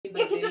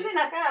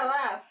Sasa inakaa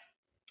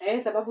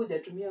rough. Sababu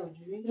hujatumia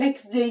ujui.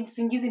 Like je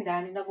singizi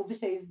ndani na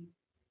kuvisha hivi.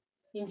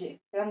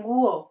 Nje. Ya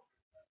nguo.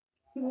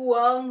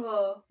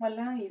 Uongo.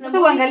 Walai.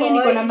 Sasa uangalie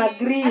niko na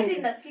green. Hata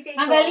inasikika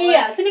iko.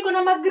 Angalia, si niko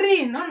na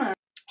green, unaona?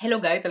 Hello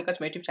guys, welcome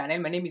to my YouTube channel.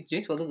 My name is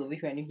Joyce. For those of you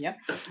who are new here,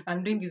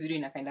 I'm doing this video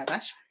in a kind of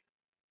rush.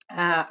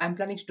 I'm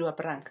planning to do a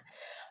prank.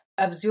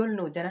 As you all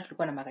know, jana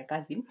tulikuwa na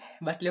makakazi,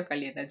 but leo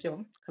kalienda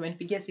job.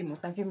 Amenipigia simu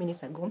some few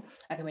minutes ago,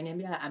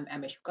 akaniambia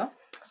ameshuka.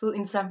 So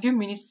in some few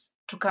minutes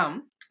to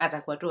come,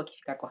 atakuwa tu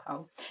akifika kwa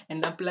house.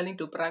 And I'm planning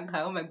to prank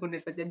her. Oh my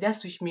goodness,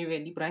 just wish me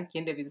well, prank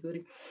iende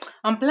vizuri.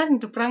 I'm planning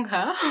to prank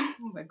her.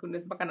 Oh my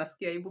goodness, mpaka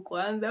nasikia aibu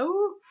kwanza.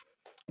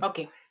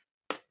 Okay.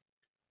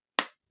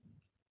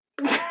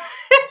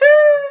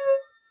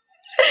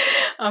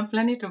 I'm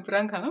planning to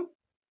prank her.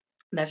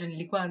 That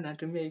nilikuwa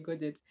natumia hii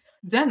gadget.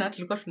 Jana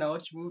tulikuwa tuna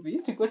watch movie.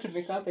 Tulikuwa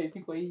tumekaa hapa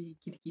hivi kwa hii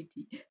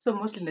kiti. So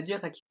mostly najua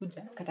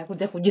kakikuja,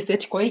 katakuja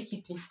kujiset kwa hii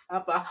kiti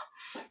hapa.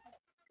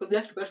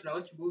 Because tulikuwa tuna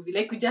watch movie.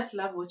 Like we just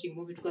love watching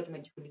movie. Tulikuwa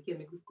tumejifunikia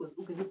miguu because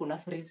huko hivi kuna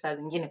freeze saa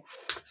zingine.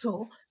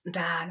 So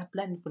na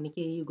plan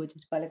nifunikie hii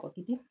gadget pale kwa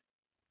kiti.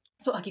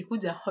 So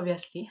akikuja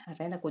obviously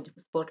ataenda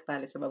kujispot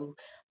pale sababu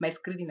my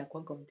screen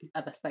inakuwa on the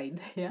other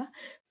side, yeah.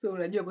 So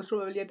unajua kwa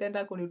sababu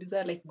ataenda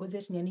kuniuliza like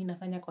gadget ni nini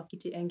nafanya kwa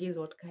kiti, and guess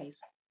what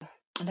guys,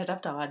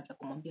 nitatafuta words za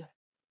kumwambia.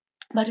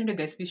 But anyway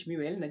guys, wish me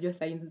well. Najua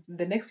sign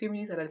the next few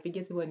minutes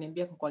atanipigia simu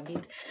aniambia kwa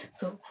gate.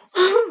 So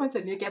acha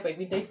niweke hapa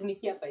hivi,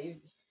 nitafunikia hapa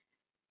hivi.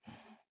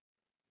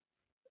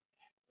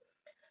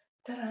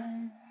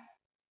 Tada.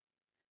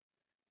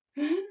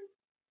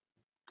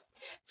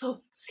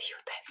 So see you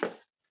then.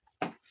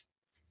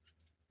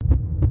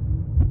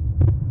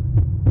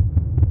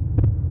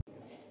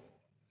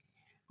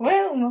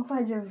 Wewe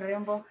umekuaje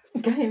mrembo?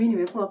 Gani mimi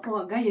nimekuwa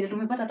poa gani,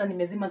 tumepata hata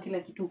nimezima kila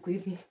kitu huko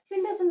hivi.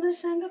 Si ndio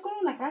shanga kwa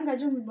nini unakaanga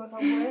juu mbaka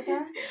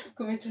mweka?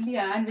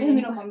 Kumetulia ande.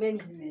 Mimi nakwambia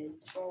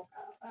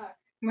nimechoka.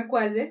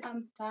 Umekuaje?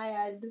 I'm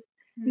tired.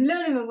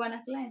 Leo nimekuwa na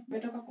client.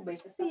 Nimetoka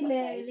kubaisha Si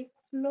ile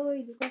flow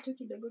ilikuwa tu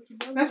kidogo.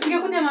 Na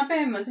singekuja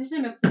mapema, sisi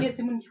nimekupigia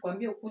simu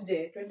nikikwambia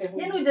ukuje twende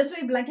huko. Yaani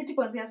hujatoa blanketi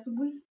kuanzia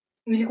asubuhi.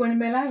 Nilikuwa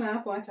nimelala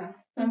hapo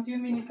hata some few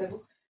minutes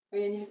ago.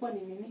 Wewe nilikuwa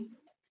ni nini?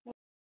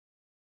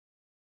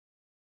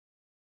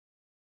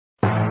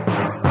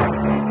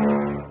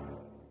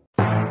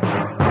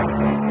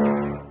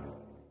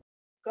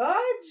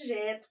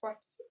 Gadget kwa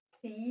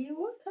kiti.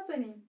 What's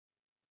happening?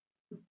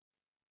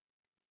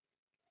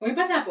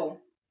 Umepata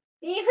hapo?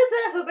 Ifata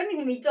hapo kwani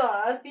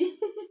nimetoa wapi?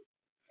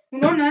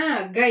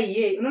 Unaona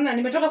guy unaona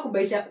nimetoka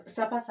kubaisha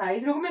sapa saa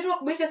hizi. Nimetoka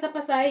kubaisha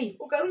sapa saa hii.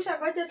 Ukarusha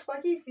gadget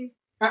kwa kiti?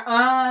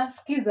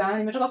 Sikiza,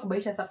 nimetoka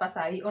kubaisha sapa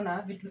saa hii.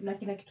 Ona vitu na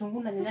kina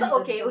kitunguu na nyanya. Sasa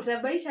okay,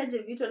 utabaisha aje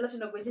vitu alafu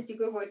na gadget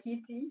iko kwa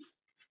kiti?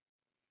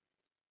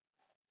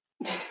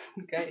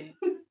 Guy.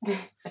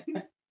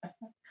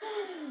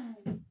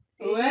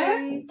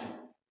 Wewe?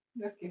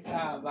 Okay,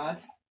 sawa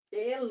basi.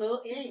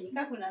 Hello,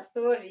 nika kuna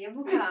story,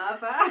 hebu kaa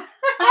hapa.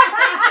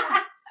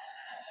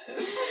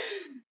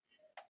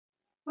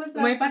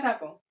 Umeipata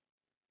hapo?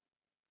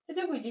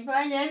 Acha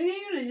kujifanya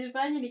nini?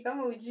 Unajifanya ni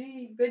kama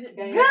ujui gadget.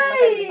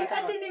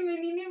 Hadi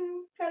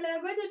nimenini kala ya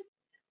gadget.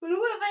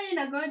 Ulikuwa unafanya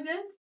na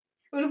gadget?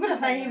 Ulikuwa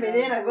unafanya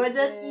bedera na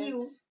gadget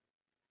hiyo.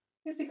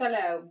 Hisi kala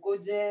ya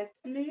gadget.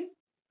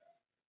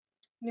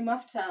 Ni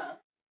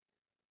mafuta.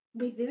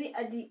 By the way,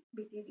 hadi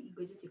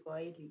gadget iko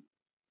hili.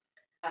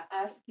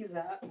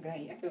 Sikiza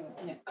guy yake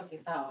unafanya. Okay,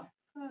 sawa.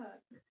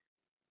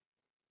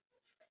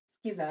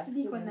 Sikiza.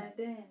 Niko na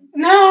dance.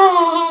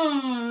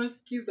 No!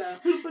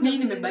 Sikiza. Mimi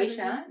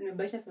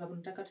nimebaisha sababu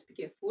nataka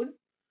tupike food.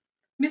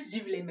 Mimi sijui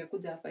vile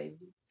imekuja hapa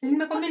hivi. Si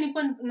nimekwambia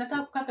nilikuwa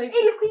nataka kukaa hapa hivi.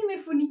 Ilikuwa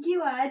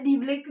imefunikiwa hadi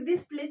like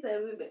this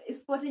place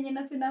spot yenye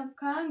nafina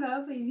kaanga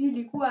hapa hivi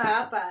ilikuwa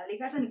hapa.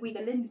 Like hata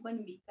nikuikalia nilikuwa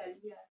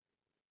nimeikalia.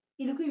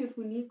 Ilikuwa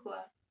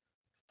imefunikwa.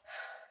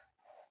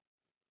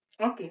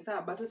 Okay,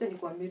 sawa, but acha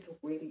nikwambie tu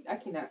kweli.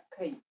 Akina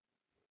kai.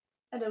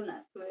 Hata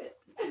una sweat.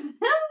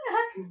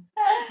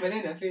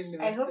 Bado na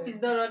feel I hope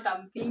it's not what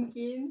I'm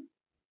thinking.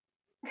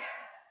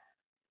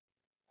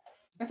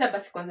 Acha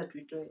basi kwanza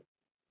tuitoe.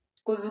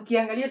 Cause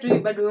ukiangalia tu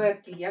bado wewe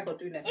akili yako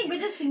tu ina.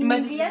 Ngoja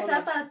sinimeviacha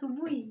hapa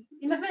asubuhi.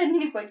 Inafanya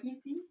nini kwa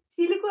kiti?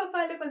 Si ilikuwa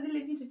pale kwa zile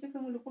vitu tu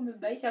kama ulikuwa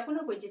umebaisha.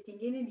 Hakuna gadget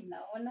nyingine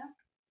ninaona.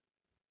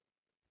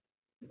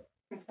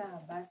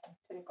 Sawa basi,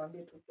 acha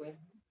nikwambie tu kweli.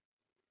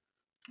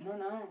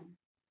 Unaona?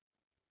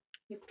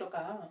 Ni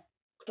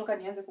kutoka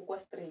nianze kukua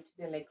straight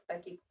like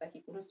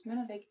staki kuna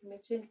simama like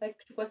nimechange, staki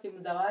kuchukua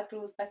simu za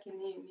watu, staki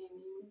nini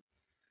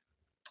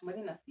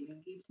mbali na feel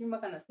guilty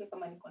mpaka nasikia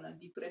kama niko na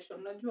depression,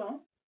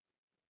 unajua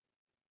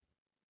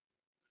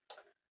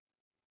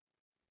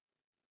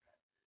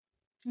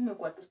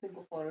nimekuwa tu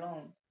single for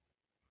long.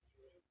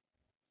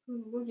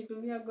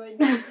 Ukitumia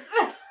gadget.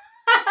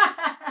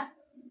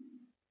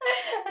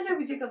 Acha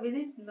kucheka, but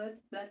it's not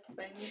that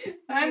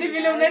funny. Ani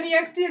vile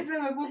unaniactive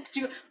sema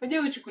kuchukua.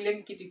 Unajua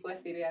uchukulie kitu kwa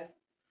serious.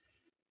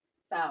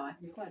 Sawa,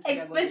 nilikuwa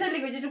nataka especially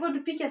kwa tulikuwa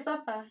tupike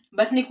sapa.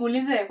 Basi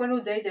nikuulize kwani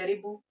hujai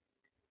jaribu?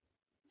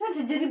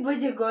 Sasa jaribu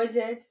aje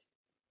gadget.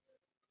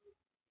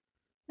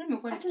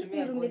 nimekuwa hata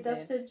nikitumia si Gojet.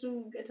 ungetafuta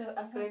tu get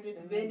a friend with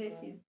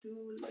benefits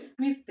tu like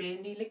Mimi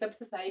sipendi like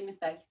kabisa sasa hivi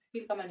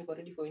feel kama niko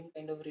ready for any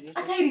kind of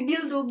relationship. hata ili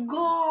dildo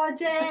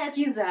Gojet.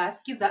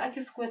 Sikiza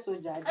akisikue so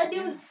judge. Hadi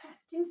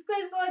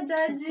usikue so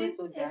judge.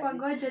 so Kwa judge.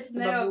 Gojet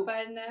nayo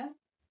hapana.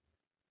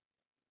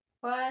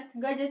 What?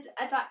 Gojet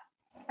hata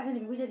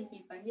nimekuja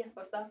nikiipangia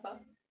kwa sapa.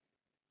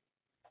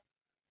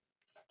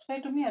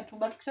 Tutaitumia tu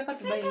but tukitaka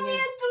tubai nyingine.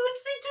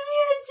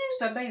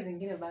 Tutabai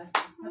zingine basi.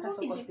 Hata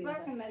soko si.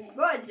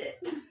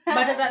 Gojet. But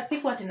hata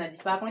siku ati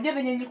najipaka. Unajua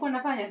venye nilikuwa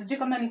nafanya sijui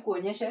kama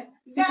nikuonyeshe.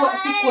 Siku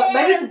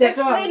bali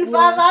sijatoa.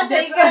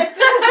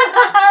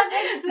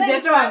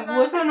 Sijatoa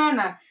nguo. So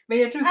unaona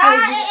venye tu kwa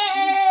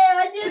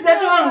hivi.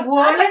 Sijatoa nguo.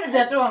 Wala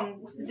sijatoa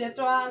nguo.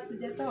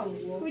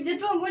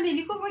 Hujatoa nguo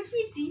nilikuwa kwa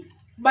kiti.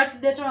 But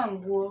sijatoa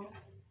nguo.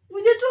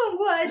 Hujatoa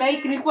nguo aje?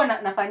 Like nilikuwa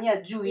nafanyia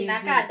juu hivi.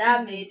 Inakaa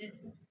damaged.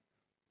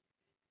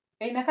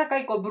 Inakaa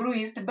iko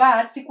bruised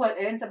but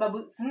sikuwa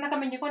sababu sina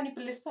kama ingekuwa ni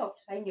play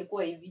soft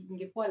haingekuwa hivi,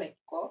 ingekuwa like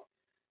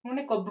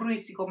iko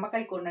bruised iko mpaka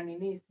iko na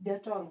nini.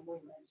 Sijatoa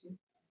nguo imagine.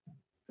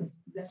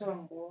 Sijatoa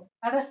nguo.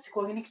 Hata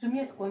sikuangi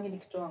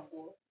nikitoa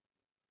nguo.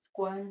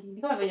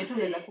 Ni kama venye tu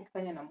unaweza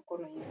kufanya na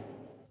mkono hivi.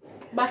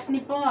 But ni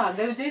poa,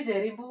 gauje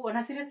jaribu.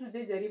 Wana serious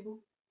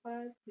jaribu.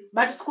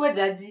 But sikuwa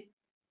judge.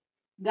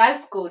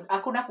 Girls code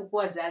hakuna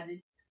kukua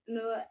judge.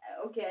 No,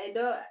 okay,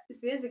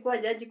 siwezi kuwa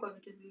judge kwa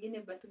vitu vingine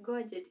but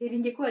Gojet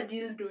ingekuwa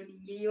dildo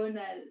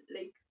ningeiona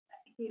like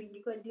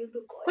ingekuwa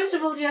dildo. Kwa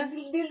sababu ya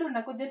dildo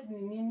na Gojet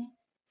ni nini?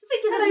 Sasa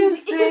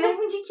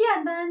ikizavunjikia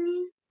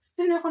ndani.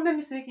 Sisi nakwambia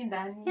mimi siweki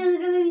ndani.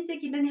 Kama mimi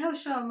siweki ndani how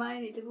sure am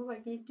I itakuwa kwa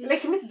kiti.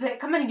 Like mimi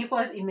kama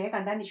ningekuwa imeweka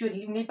ndani sure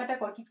ningepata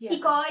kwa kiti yako.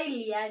 Iko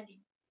oily hadi.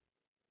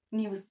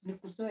 Ni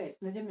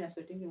kusweat. Unajua mimi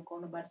nasweatingi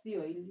mkono but si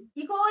oily.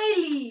 Iko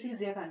oily.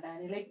 Siwezi weka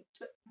ndani. Like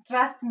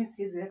trust me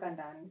siwezi weka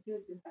ndani.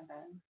 Siwezi weka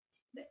ndani.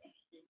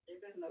 I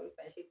don't know if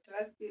I should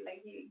trust you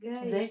like you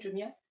guys.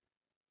 Sijaitumia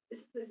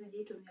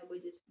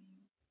Gojet.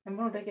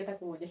 Mbona unataka hata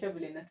kuonyesha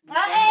vile inatumia?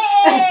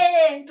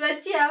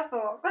 Tuachie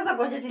hapo. Kwanza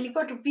Gojet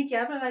ilikuwa tupike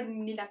hapa na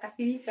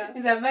ninakasirika.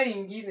 Nitavaa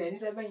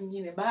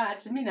ingine.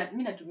 But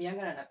mimi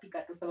natumianga na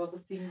napika tu sababu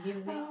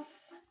siingizi.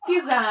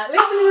 Kiza,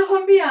 like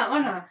nimekwambia,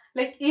 ona,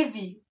 like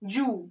hivi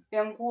juu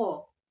ya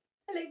nguo.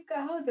 Like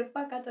how the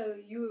fuck hata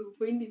you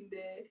finding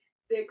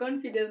the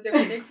confidence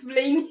of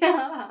explaining.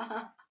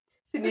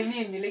 Si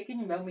mimi like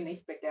nyumba yangu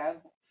inaishi peke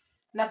yangu.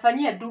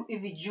 Nafanyia tu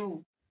hivi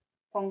juu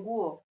kwa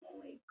nguo.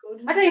 Oh my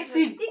god. Hata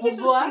isi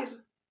kubwa.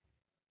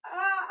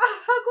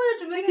 Hakuna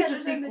tumeka kitu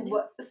si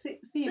kubwa. Si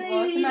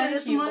the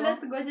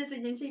smallest Gojet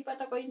yenye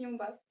nishaipata kwa hii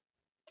nyumba.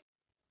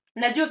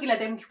 Najua kila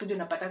time kikuja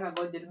unapatanga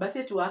Gojet.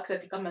 Basi tu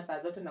act kama saa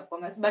zote na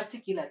kuanga. But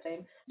si kila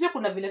time. Unajua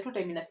kuna vile tu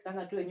time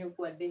inafikanga tu wenyewe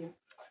kwa day.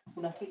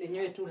 Kuna feel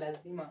yenyewe tu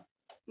lazima.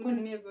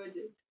 Kutumia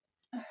Gojet.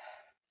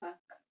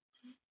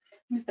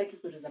 Mimi sitaki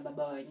story za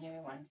baba wenyewe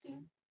one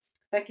thing.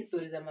 Sitaki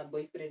story za my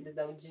boyfriend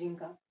za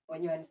ujinga.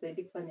 Wenyewe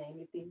wanisaidie kufanya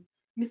anything.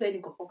 Mimi sasa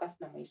niko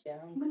focus na maisha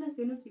yangu. Mbona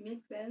sioni ki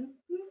make sense?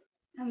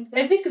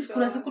 I think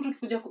kuna siku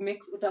tukikuja ku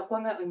make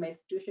utakuanga in my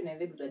situation and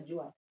then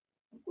utajua.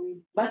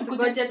 But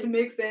Gojet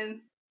make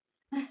sense.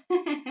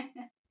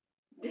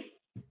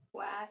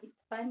 Wow, it's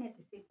funny at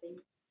the same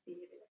time.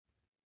 Serious.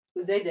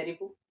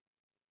 Ujajaribu?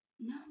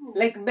 No.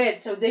 Like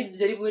bet,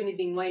 ujajaribu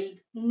anything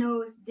wild?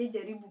 No,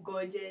 sijajaribu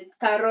Gojet.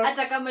 Carrot.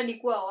 Hata kama ni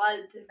kuwa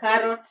wild.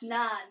 Carrot.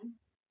 None.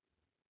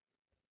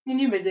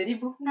 Nini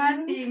umejaribu?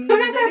 Nothing.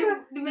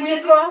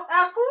 Nimejaribu.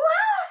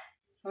 Akuwa.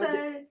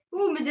 Sasa,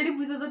 umejaribu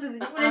hizo zote zenye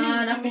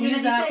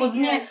nakuuliza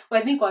cause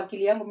I think kwa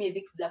akili yangu mimi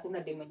think hakuna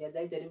demo ya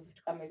jaribu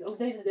vitu kama hizo.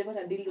 Ujajaribu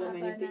hata deal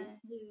with anything.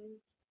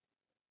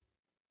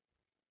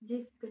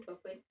 Je, kwa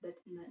point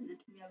that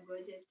natumia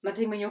Gojet. Na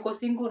time yenye uko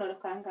single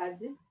unalokaanga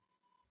aje?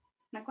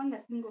 Na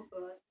kwanga single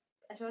for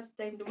a short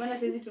time. Ndio maana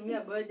siwezi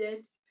tumia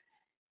Gojet.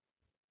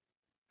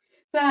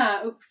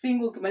 Sasa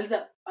single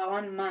ukimaliza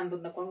 1 month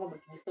unakuanga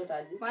umekijisota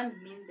aje? 1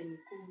 month ni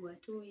kubwa,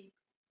 2 weeks.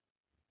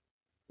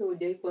 So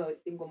hujaikuwa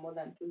single more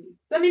than 2 weeks.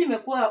 Sasa mimi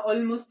nimekuwa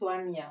almost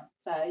 1 year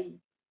saa hii.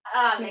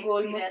 Like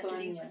almost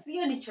 1 year.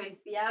 Hiyo ni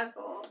choice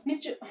yako.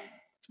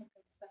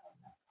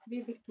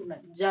 Bibi tuna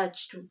judge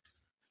tu.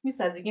 Mimi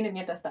saa zingine mimi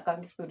hata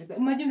sitakangi stories.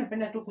 Imagine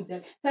unapenda tu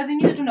kujudge. Saa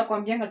zingine tu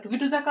nakwambianga tu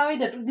vitu za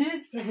kawaida tu. Hii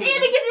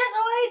ni kitu ya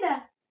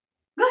kawaida.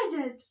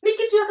 Gojet. Ni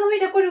kitu ya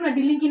kawaida kwani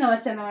unadilingi na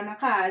wasichana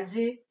wanakaa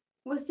aje?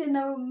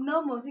 Wasichana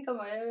normal si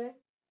kama wewe.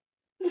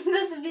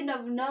 That's a bit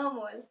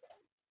abnormal.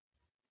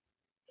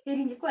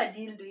 Heri ingekuwa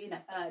dildo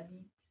inakaa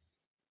bit.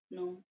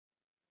 No.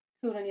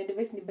 So unani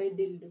advice ni buy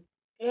dildo?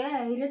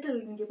 Ileta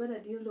ningepata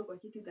dildo kwa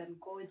kitu than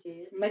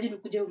Gojet. Imagine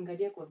ukuje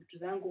uangalie kwa vitu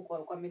zangu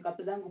kwa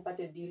makeup zangu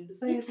upate dildo.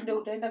 Sasa ndio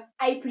utaenda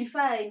I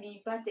prefer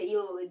nipate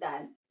hiyo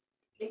than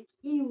like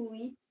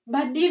you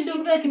but dildo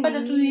mtu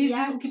akipata tu hivi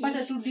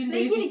ukipata tu dildo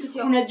hivi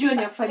unajua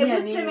ni kufanyia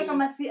nini? Sema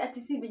kama si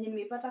ati si venye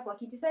nimepata kwa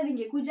kiti. Sasa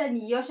ningekuja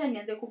niosha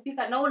nianze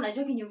kupika na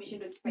unajua kinyo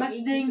umeshindwa kufanya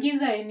hivi. Basi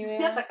jaingiza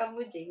anyway. Hata kama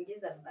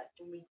hujaingiza but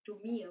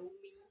umetumia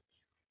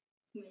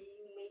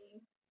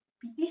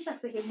pitisha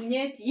sehemu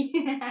nyeti.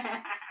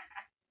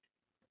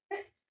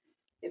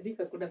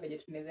 Yabika kuna venye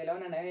tunaweza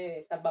elewana na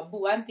wewe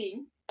sababu one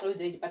thing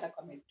hujajipata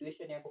kwa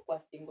situation ya kuwa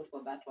single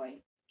for that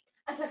while.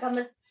 Hata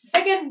kama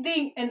Second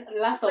thing and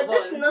last of but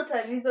that's all, not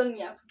a reason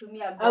ya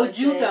kutumia gadget.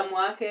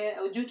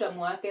 Aujui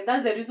utamu wake.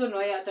 That's the reason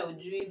why hata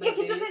ujui. Hiyo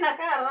kitu tena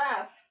inakaa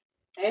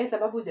rough.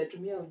 Sababu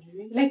hujatumia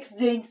ujui. Like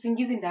sije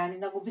singizi ndani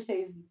na kuzisha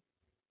hivi.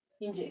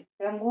 Nje.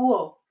 Ya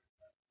nguo.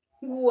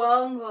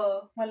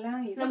 Uongo.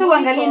 Walai. Sasa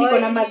uangalie niko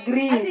na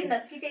magreen. Ati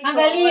nasikika iko.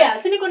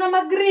 Angalia, si niko na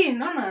magreen,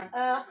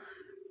 unaona?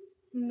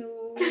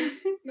 No.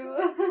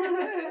 No.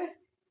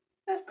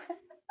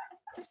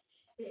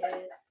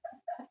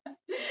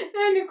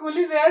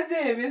 Nikuulize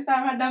aje,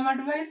 Mr. Madam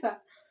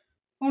Advisor.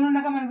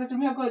 Unaona kama naweza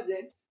tumia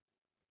gadget?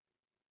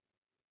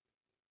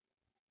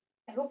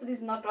 I hope this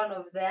is not one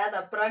of the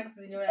other pranks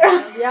zenye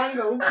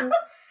unaniambianga huku.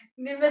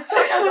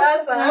 Nimechoka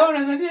sasa. Wewe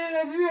unadhania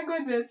natumia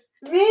gadget?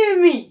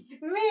 Mimi.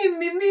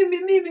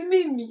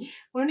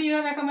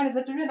 Unaniona kama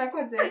naweza tumia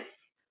gadget?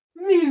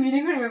 Mimi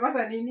niko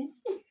nimekosa nini?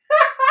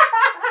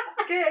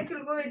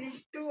 Kulikuwa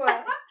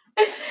umenishtua.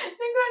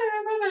 Niko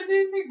nimekosa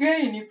nini?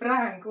 Gani ni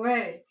prank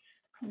we.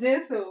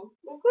 Jesu.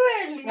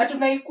 Ukweli. Na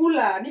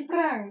tunaikula ni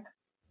prank.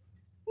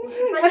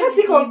 Usifanye Hata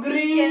siko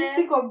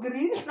nisipike.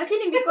 green.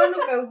 Lakini mikono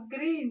ka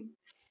green.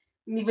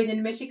 Ni venye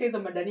nimeshika hizo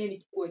madania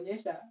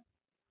nikikuonyesha.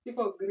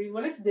 Siko green.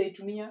 Wala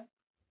sijaitumia.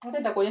 Hata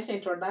nitakuonyesha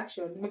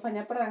introduction.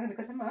 Nimefanya prank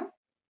nikasema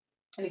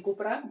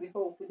nikuprank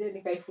before ukuje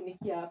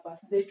nikaifunikia hapa.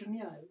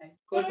 Sijaitumia like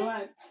God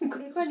one.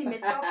 Nilikuwa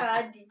nimechoka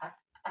hadi.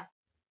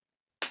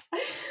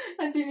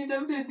 Ati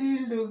nitafute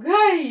dildo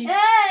guy.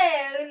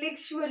 Like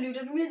surely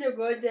utatumia hiyo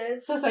gadget.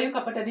 Sasa hiyo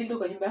kapata dildo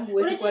kwa nyumba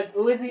yangu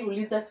huwezi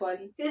uliza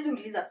swali. Siwezi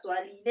uliza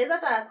swali. Inaweza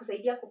hata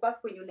kusaidia kupaka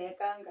kwenye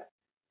unaekanga.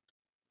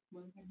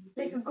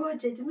 Like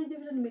gadget. Mimi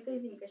ndio nimekaa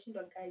hivi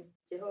nikashindwa kai.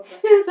 Jehova.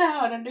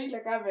 Sawa na ndio ile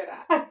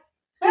kamera.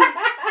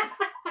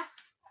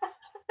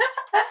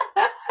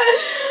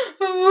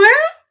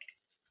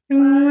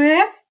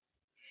 Wewe?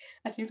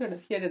 Ati mtu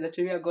anafikia anaweza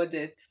tumia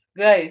gadget.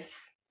 Guys,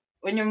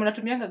 wenye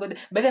mnatumianga gadget,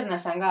 baada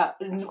tunashangaa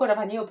nilikuwa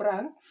nafanya hiyo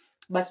prank,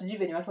 but sijui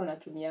venye watu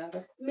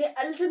wanatumianga.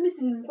 Mimi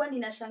nilikuwa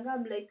ninashangaa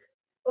like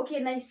okay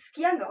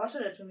naisikianga watu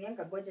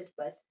wanatumianga gadget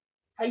but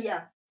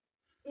haya.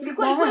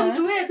 Ilikuwa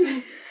mtu wetu.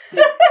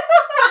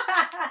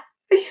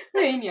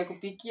 Hii ni ya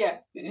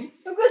kupikia.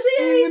 Uko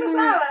shida iko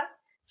sawa?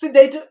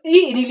 Sijaito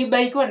hii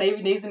nilibaikiwa na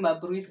hivi na hizi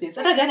mabruises.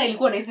 Hata jana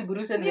ilikuwa na hizi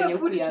bruises yenye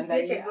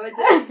kuiangalia.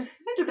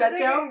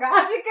 Tukachonga.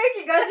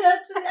 Sikeki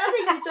gadget.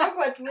 Hata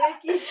ikichokwa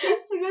tuweki.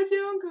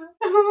 Tukachonga.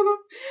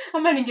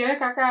 Ama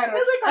ningeweka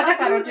carrot.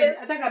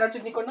 Hata carrot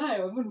niko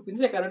nayo. Hebu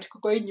nikunje carrot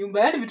kwa hii nyumba.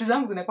 Yaani vitu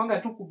zangu zinakwanga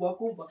tu kubwa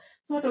kubwa.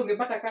 So hata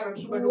ungepata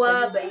carrot bado.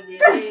 Wow, by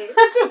the way.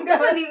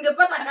 Sasa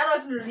ningepata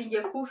carrot ndio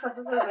ningekufa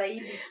sasa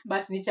zaidi.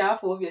 But ni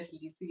chafu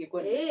obviously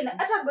singekuwa. Na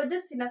hata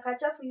gadget inakaa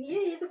chafu. Ni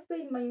yeye hizo kupa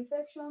my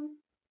infection.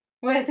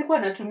 Wewe sikuwa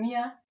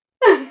natumia.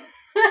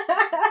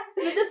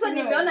 Sasa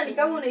nimeona ni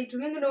kama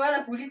unaitumia ndio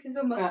maana kuuliza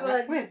hizo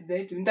maswali. Wewe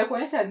sijaitu.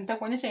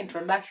 Nitakuonyesha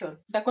introduction.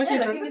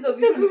 Lakini hizo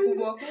vitu ni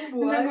kubwa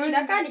kubwa.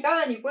 Inakaa ni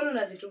kama ni kweli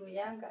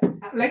unazitumianga.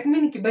 Like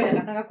mimi nikibai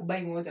natakanga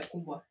kubai moja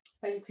kubwa.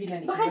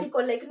 Mpaka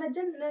niko like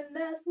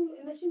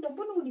nashinda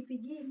mbona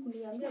unipigie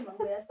kuniambia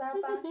mambo ya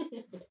sapa.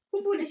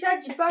 Kumbe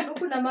ulishajipanga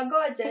huko na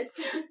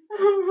magodget.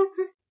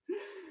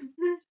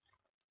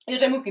 Hiyo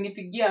time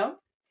ukinipigia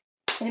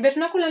nibe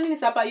tunakula nini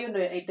sapa, hiyo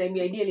ndio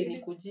time idea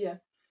ilikujia.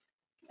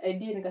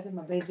 Idea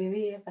nikasema by the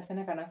way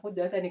kasana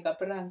kanakuja acha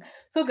nikaprank.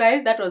 So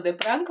guys, that was the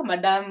prank.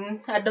 Madam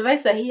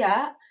Advisor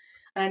here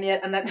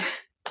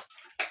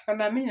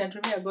mimi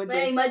natumia gadget.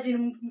 Wewe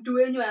imagine mtu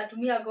wenyu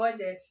anatumia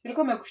gadget.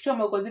 Nilikuwa nimekushtua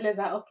mauko zile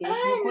za okay.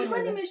 Nilikuwa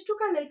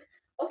nimeshtuka like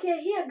okay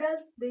here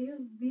girls they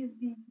use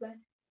these but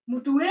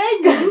mtu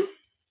wenyu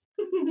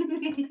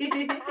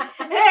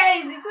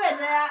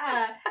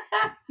zikuja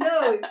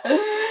no.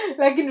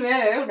 Lakini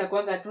wewe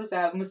unakuanga tu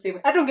za msema.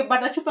 Hata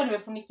ungepata chupa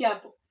nimefunikia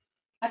hapo.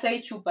 Hata hii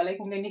chupa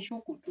like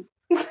ungenishuku tu.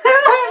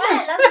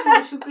 Lazima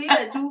nishuku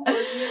ile tu kwa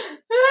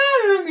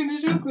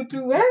ungenishuku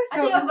tu. Wewe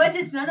so hiyo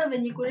gadget tunaona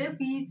venye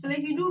kurefu it's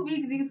like you do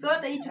big things so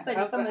hata hii chupa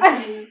ni kama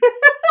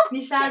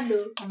ni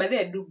shadow. But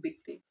they do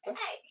big things.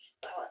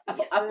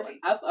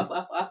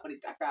 Hapo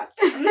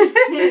nitakata.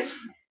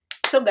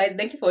 So guys,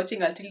 thank you for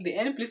watching until the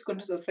end. Please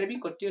continue subscribing,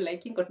 continue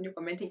liking, continue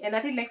commenting. And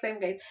until next time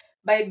guys,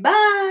 bye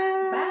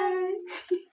bye.